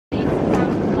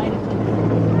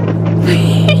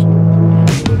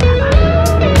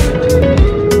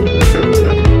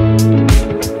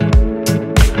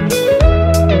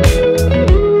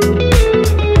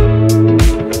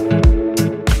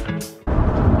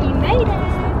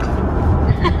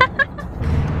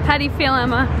How do you feel,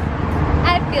 Emma?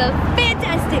 I feel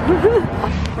fantastic.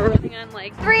 We're running on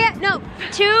like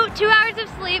 2 hours of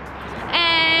sleep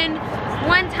and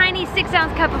one tiny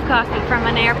 6-ounce cup of coffee from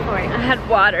an airport. I had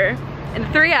water and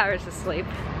 3 hours of sleep,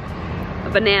 a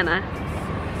banana,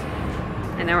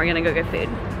 and now we're gonna go get food.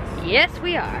 Yes,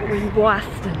 we are. We're in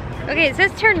Boston. Okay, it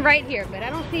says turn right here, but I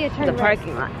don't see a turn The right.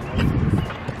 parking lot.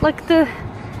 Look,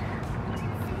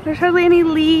 there's hardly any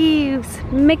leaves.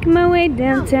 Making my way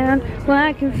downtown,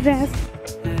 walking fast.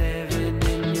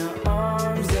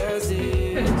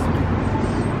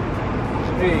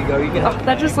 There you go. You get Oh,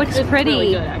 that just looks pretty.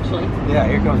 really good, actually. Yeah,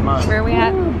 here goes mine. Where are we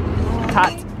at?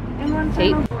 Tots.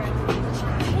 8.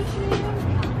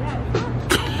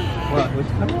 What? What's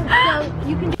coming? So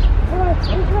you can.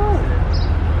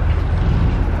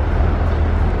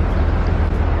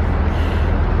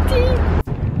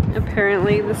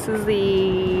 Apparently, this is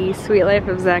the Sweet Life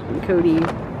of Zach and Cody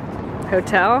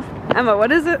Hotel. Emma,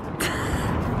 what is it? This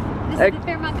is the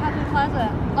Fairmont Coffee Plaza,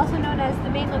 also known as the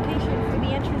main location for the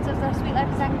entrance of the Sweet Life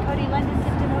of Zach and Cody London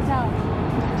Tipton Hotel.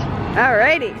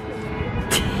 Alrighty.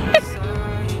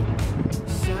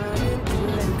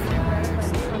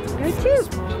 Go too.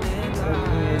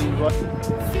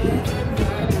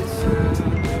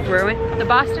 Where are we? The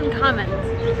Boston Commons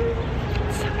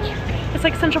So cute. It's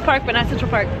like Central Park, but not Central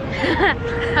Park.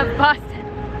 of Boston.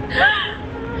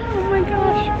 Oh my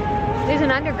gosh. There's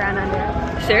an underground under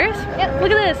it. Serious? Yep.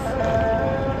 Look at this.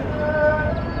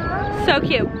 So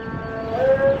cute.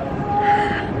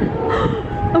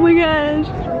 Oh my gosh.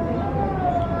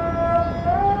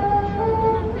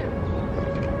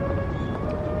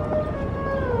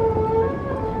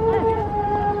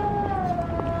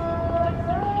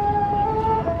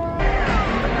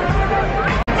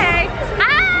 Hey.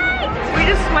 Hi. We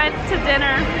just went to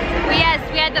dinner. Yes,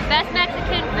 we had the best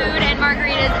Mexican food and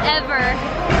margaritas ever.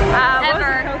 What was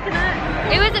Ever. it, coconut?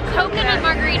 It was a coconut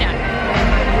margarita.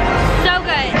 So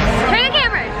good. Turn the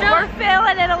camera. We're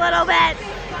feeling it a little bit.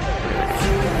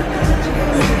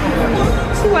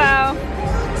 Wow.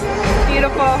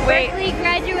 Beautiful. Wait. Breklee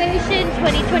graduation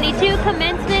 2022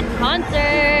 commencement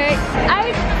concert.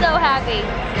 I'm so happy.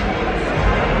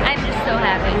 I'm just so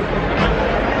happy.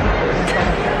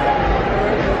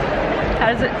 How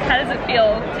does it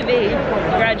feel to be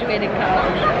graduating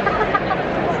college?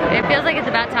 It feels like it's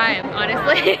about time,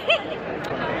 honestly.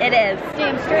 It is.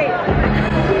 Damn straight.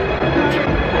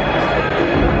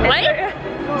 What?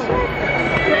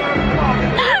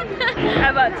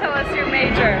 Emma, tell us your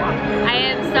major. I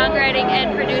am songwriting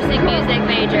and producing music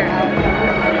major.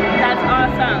 That's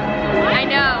awesome. I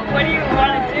know. What do you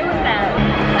want to do with that?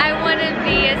 I want to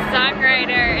be a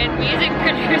songwriter and music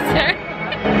producer.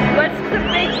 What's the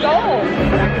big goal?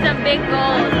 Some big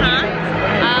goals, huh?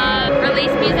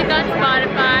 Release music on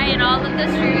Spotify and all of the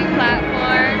streaming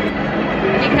platforms.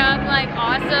 Become like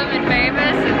awesome and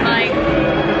famous and like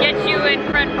get you in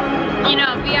front, you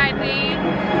know, VIP.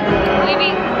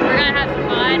 We're gonna have some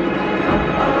fun.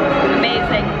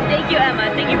 Amazing. Thank you,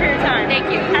 Emma. Thank you for your time. Thank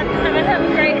you. Have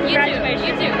a great You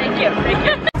graduation. too. You too. Thank you. Thank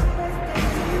you.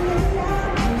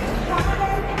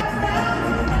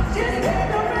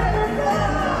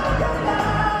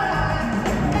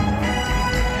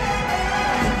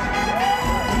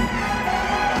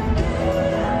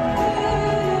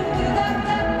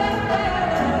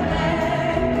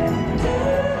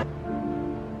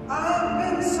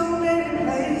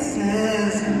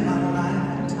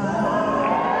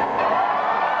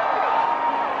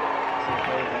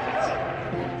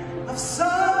 I've sung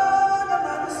a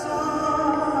lot of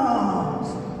songs,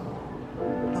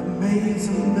 I've made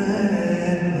some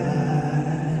bad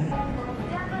lives.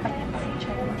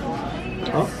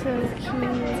 Oh. So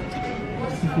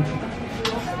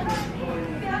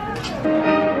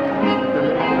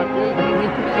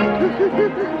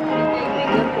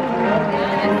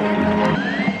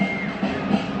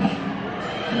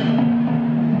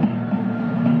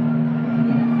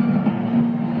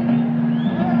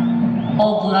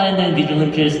All blind and visually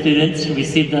impaired students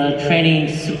receive the training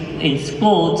in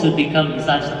school to become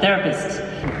such therapists.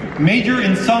 Major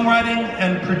in songwriting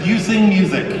and producing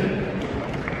music,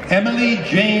 Emily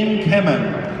Jane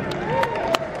Kemen.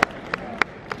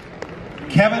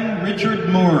 Kevin Richard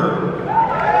Moore.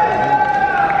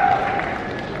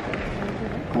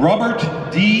 Robert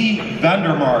D.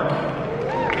 Vandermark.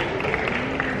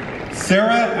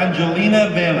 Sarah Angelina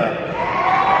Vela.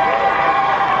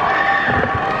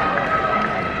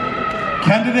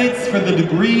 Candidates for the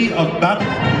degree of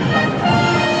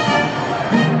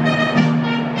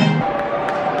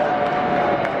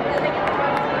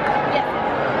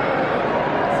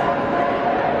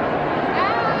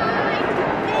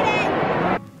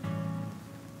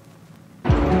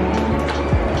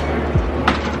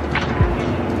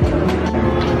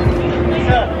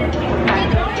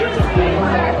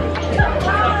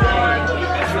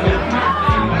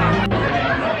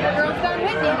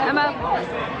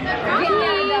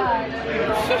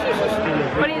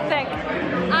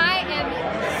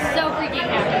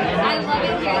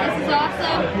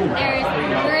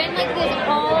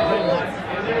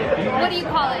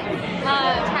call it,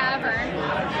 tavern.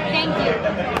 Thank you.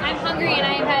 I'm hungry and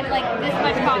I've had like this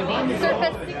much coffee.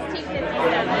 Circa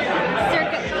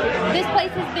 1657. This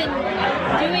place has been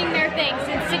doing their thing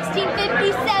since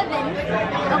 1657.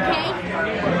 Okay?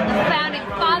 The founding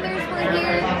fathers were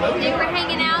here. They were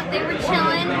hanging out. They were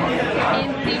chilling.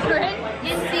 In secret.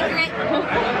 In secret.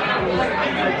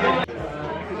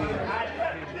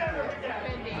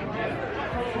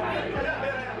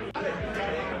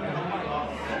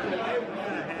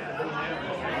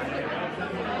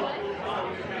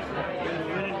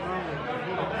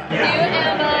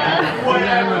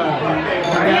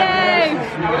 Yay!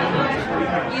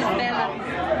 Isabella.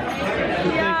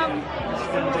 Yum.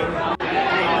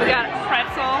 We got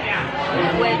pretzel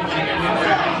with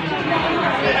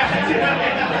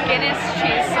Guinness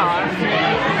cheese sauce.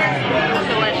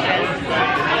 Delicious.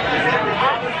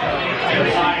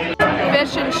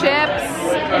 Fish and chips.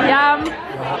 Yum.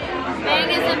 Bang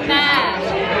is a mash.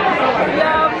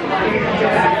 Yum.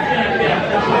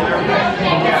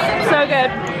 So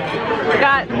good. I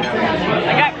got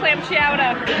clam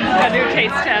chowder. Gotta do a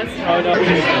taste test. Oh no.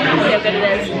 See how good it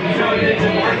is.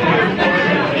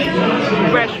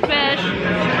 Fresh fish.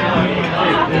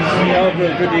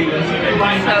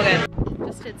 So good.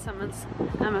 Just did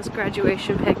Emma's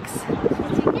graduation pics.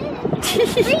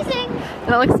 Freezing.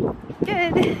 That looks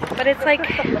good. But it's like,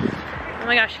 oh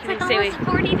my gosh, can you see me? It's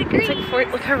 40 degrees. It's like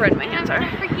 40, look how red my hands are. I'm in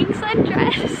a freaking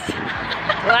sundress.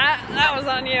 That was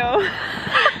on you.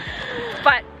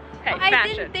 But hey, I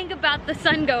fashion. didn't think about the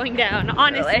sun going down,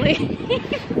 honestly. Really?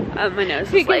 My nose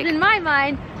is because like in my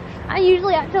mind, I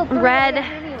usually up till 3 red.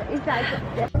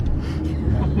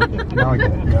 Now I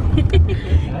get it, yeah.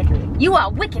 You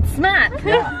are wicked smart.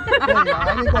 Yeah.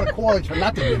 I didn't go to college for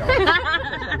nothing, you know.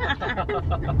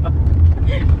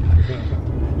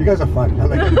 You guys are fun. I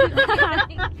like it.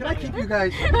 Can I keep you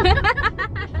guys?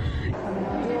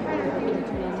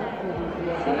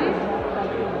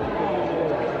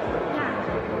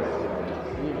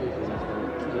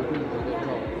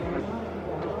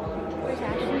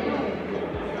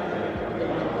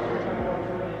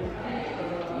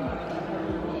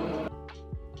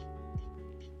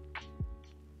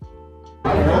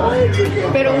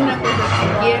 Pero una cosa que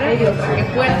quiera y otra que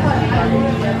pueda.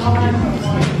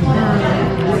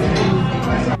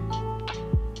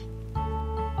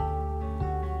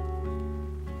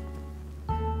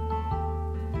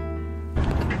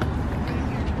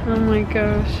 Oh my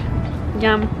gosh.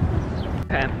 Yum.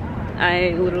 Okay.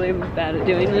 I literally am bad at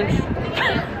doing this.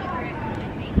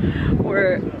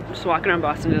 We're just walking around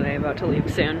Boston today, about to leave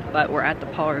soon, but we're at the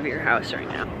Paul Revere house right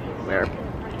now, where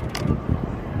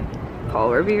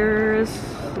Paul Revere's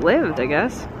lived, I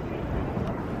guess.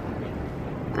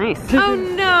 Nice. Oh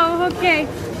no, okay.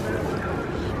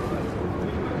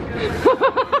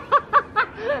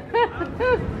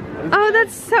 Oh,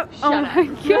 that's so, oh my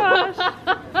gosh.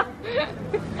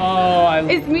 Oh, I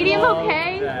Is medium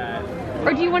okay? that.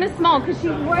 Or do you want a small? Because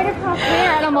she's right across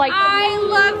there and I'm like, I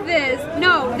love this.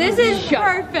 No, this is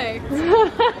perfect.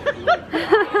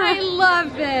 I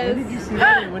love this. Did you see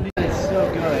that? When did it's so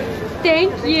good.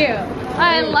 thank you.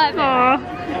 I love it. Aww.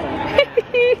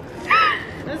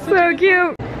 So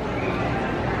cute.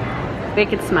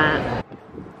 Make it smart.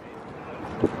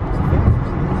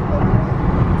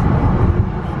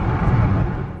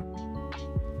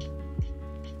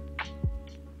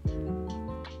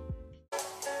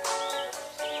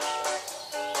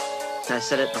 I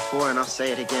said it before and I'll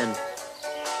say it again.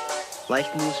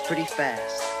 Life moves pretty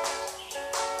fast.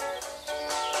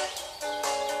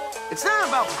 It's not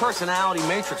about personality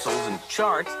matrixals and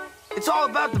charts. It's all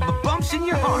about the bumps in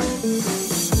your heart.